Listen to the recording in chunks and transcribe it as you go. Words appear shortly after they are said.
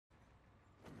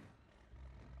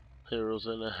Heroes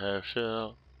in a half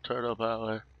shell. Turtle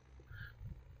power.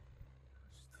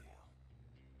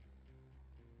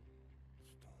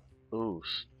 Ooh,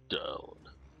 stone.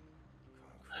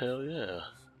 Hell yeah.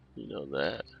 You know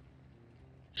that.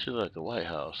 She's like the White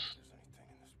House.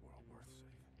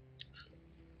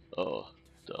 Oh,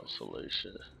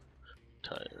 desolation.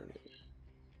 Tyranny.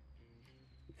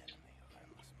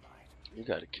 You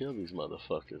gotta kill these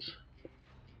motherfuckers.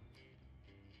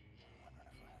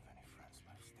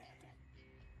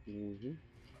 Mm-hmm.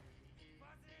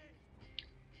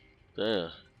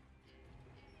 Damn.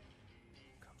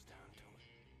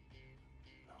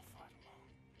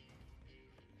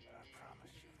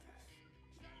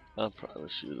 I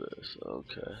promise you this.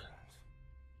 Okay.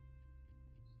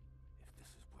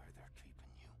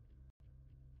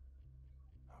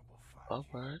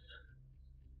 Alright.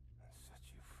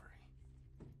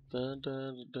 Dun,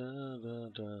 dun, dun,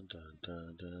 dun, dun, dun,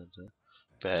 dun, dun, dun.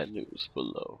 Bad news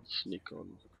below. Sneak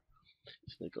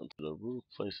onto the roof.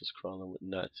 Places crawling with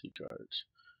Nazi guards.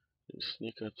 You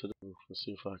sneak up to the roof and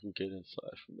see if I can get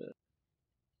inside from there.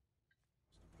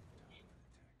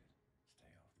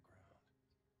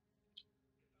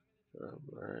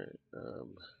 Alright.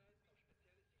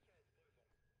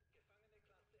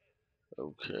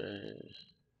 Okay.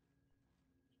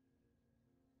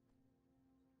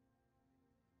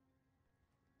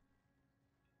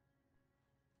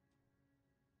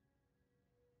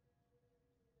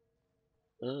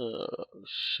 Oh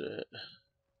shit.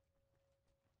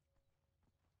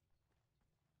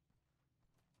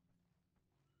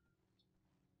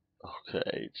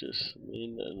 Okay, just me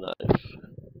and the knife.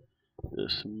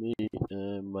 Just me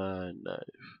and my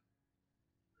knife.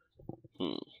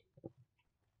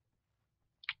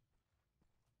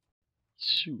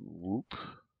 Swoop.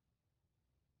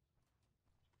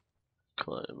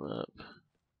 Climb up.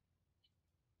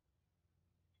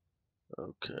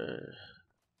 Okay.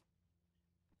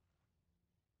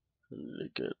 And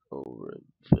to get over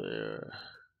there.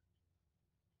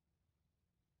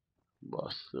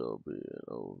 Must still be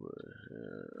over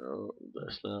here. Oh,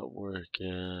 that's not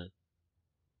working.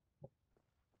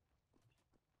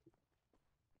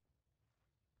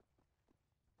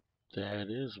 That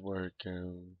is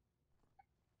working.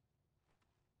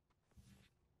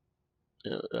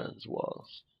 Yeah, that's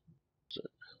walls.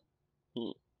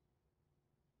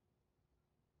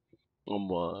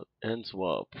 Ends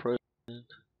wall prison.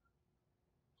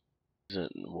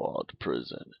 Eisenwald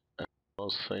prison.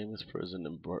 Most famous prison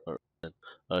in Berlin.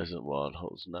 Eisenwald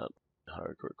holds not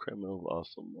hardcore criminals, but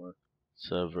also more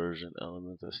subversion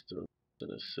elements that still in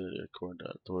the city. According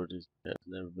to authorities, there has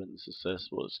never been a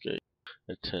successful escape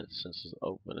attempt since its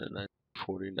opening in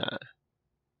 1949.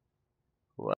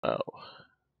 Wow.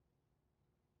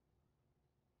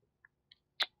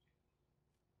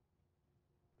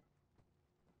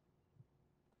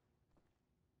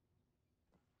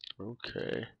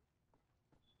 Okay.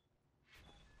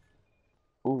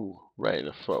 Ooh, right in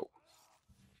the throat.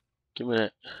 Give me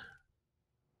that.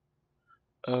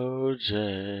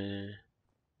 OJ.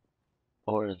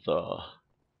 Orenthal.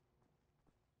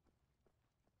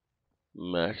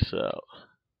 Max out.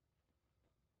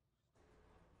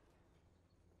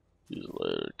 Use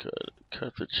later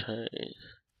cut the chain.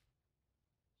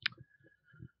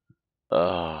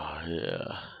 Ah,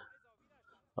 yeah.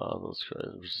 All those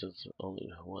crazy since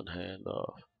only one hand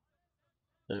off.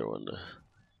 They want to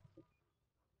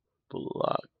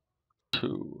block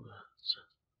two.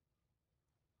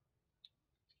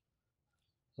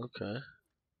 Okay.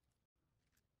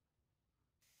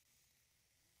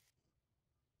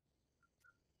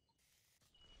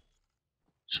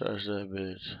 Charge that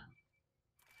bitch.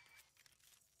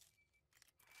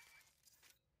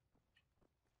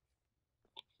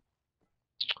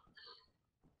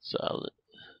 Solid.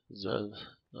 Zed.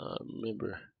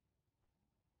 Remember.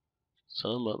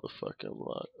 Some motherfucking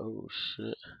block. Oh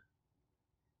shit.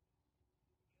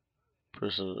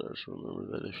 Prisoners, remember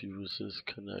that if you resist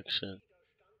correction,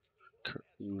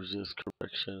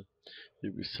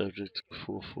 you'll be subject to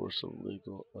full force of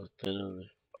legal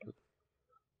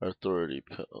authority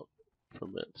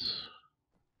permits.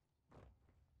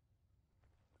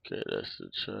 Okay, that's the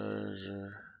charger.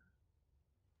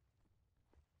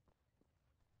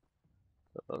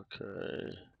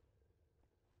 Okay.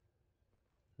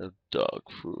 A dog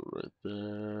food right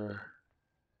there.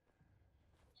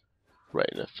 Right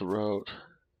in the throat.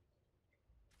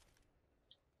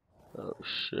 Oh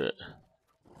shit.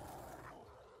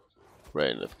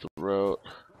 Right in the throat.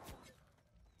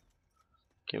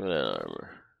 Give me that armor.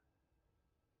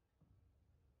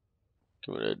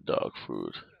 Give me that dog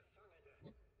food.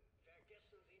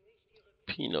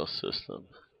 Penal system.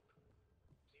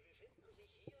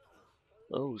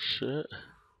 Oh shit.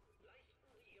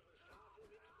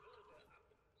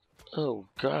 Oh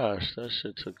gosh, that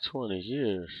shit took 20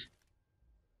 years.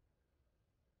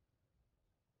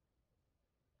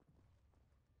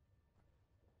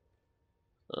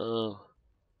 Oh,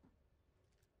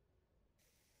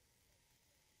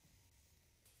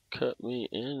 cut me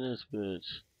in this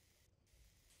bitch.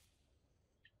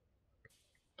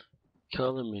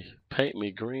 Color me, paint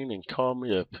me green and call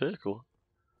me a pickle.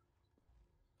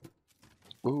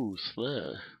 Ooh,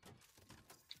 snap.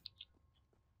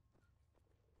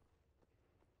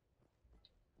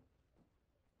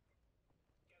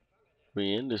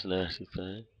 We in this nasty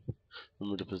thing.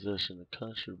 Remember the possession of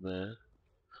contraband.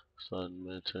 Sudden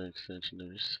military extension of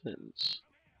your sentence.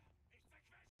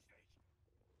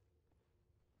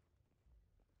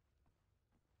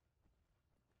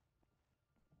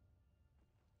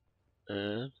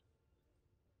 And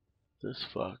this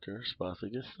fucker's about to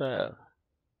get stabbed.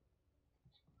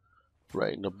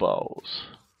 Right in the balls.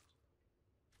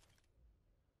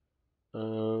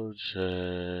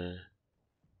 OJ.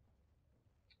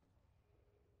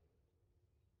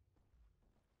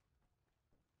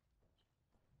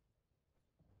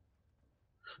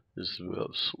 This is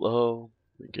real slow.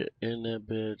 We get in that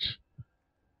bitch.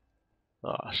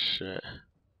 Aw, shit.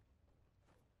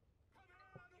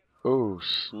 Oh,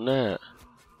 snap.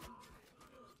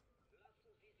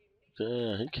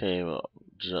 Damn, he came up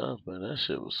jumping. That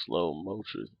shit was slow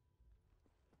motion.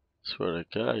 Swear to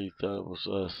God, you thought it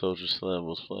was Soldier Slam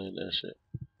was playing that shit.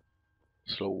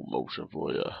 Slow motion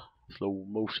for ya. Slow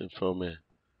motion for me.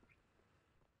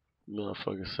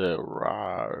 Motherfucker said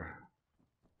rawr.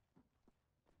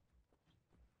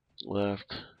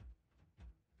 Left.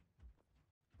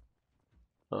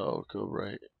 Oh, go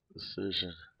right.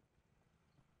 Decision.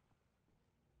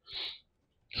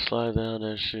 Slide down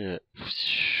that shit.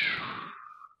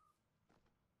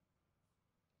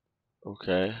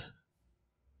 Okay.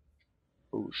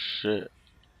 Oh shit.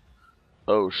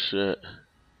 Oh shit.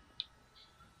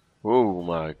 Oh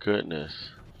my goodness.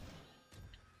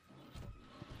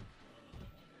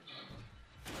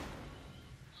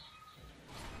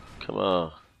 Come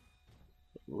on.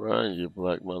 Run, you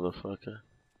black motherfucker.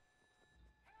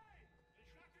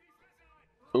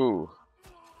 Ooh.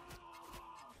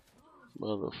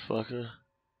 Motherfucker.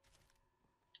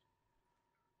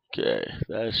 Okay,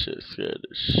 that shit scared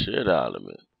the shit out of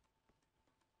me.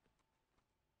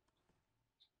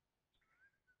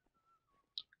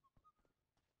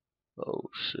 Oh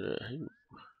shit. He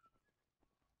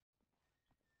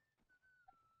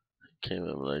came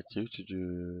in like doo doo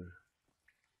doo.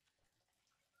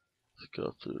 Let's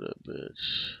go through that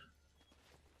bitch.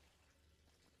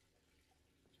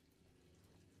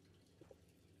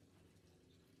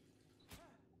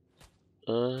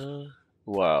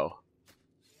 Wow.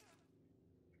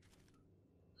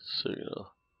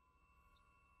 Signal.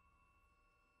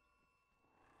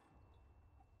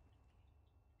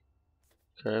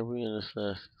 Okay, we in this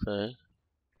last thing.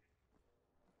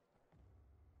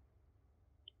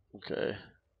 Okay.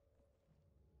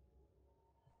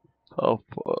 Oh,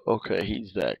 okay,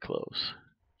 he's that close.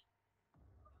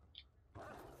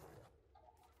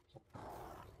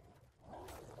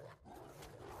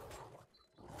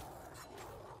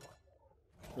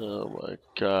 Oh my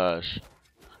gosh.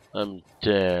 I'm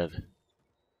dead.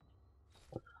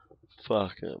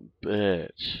 Fucking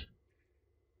bitch.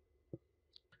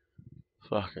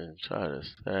 Fucking try to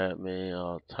stab me,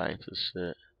 all types of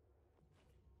shit.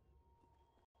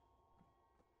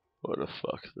 Where the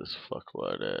fuck is this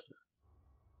fuckwad at?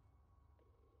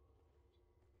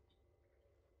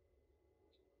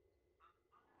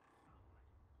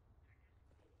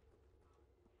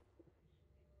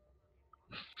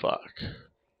 Fuck.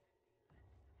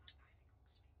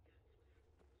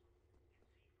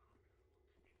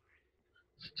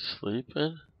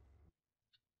 Sleeping?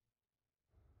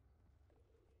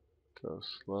 Go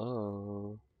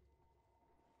slow.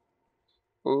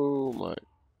 Oh my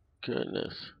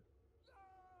goodness.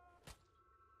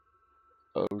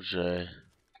 OJ.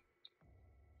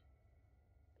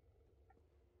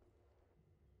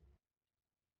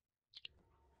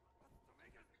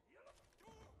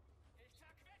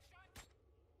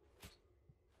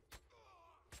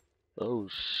 Oh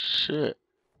shit.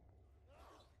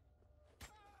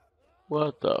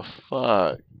 What the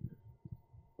fuck?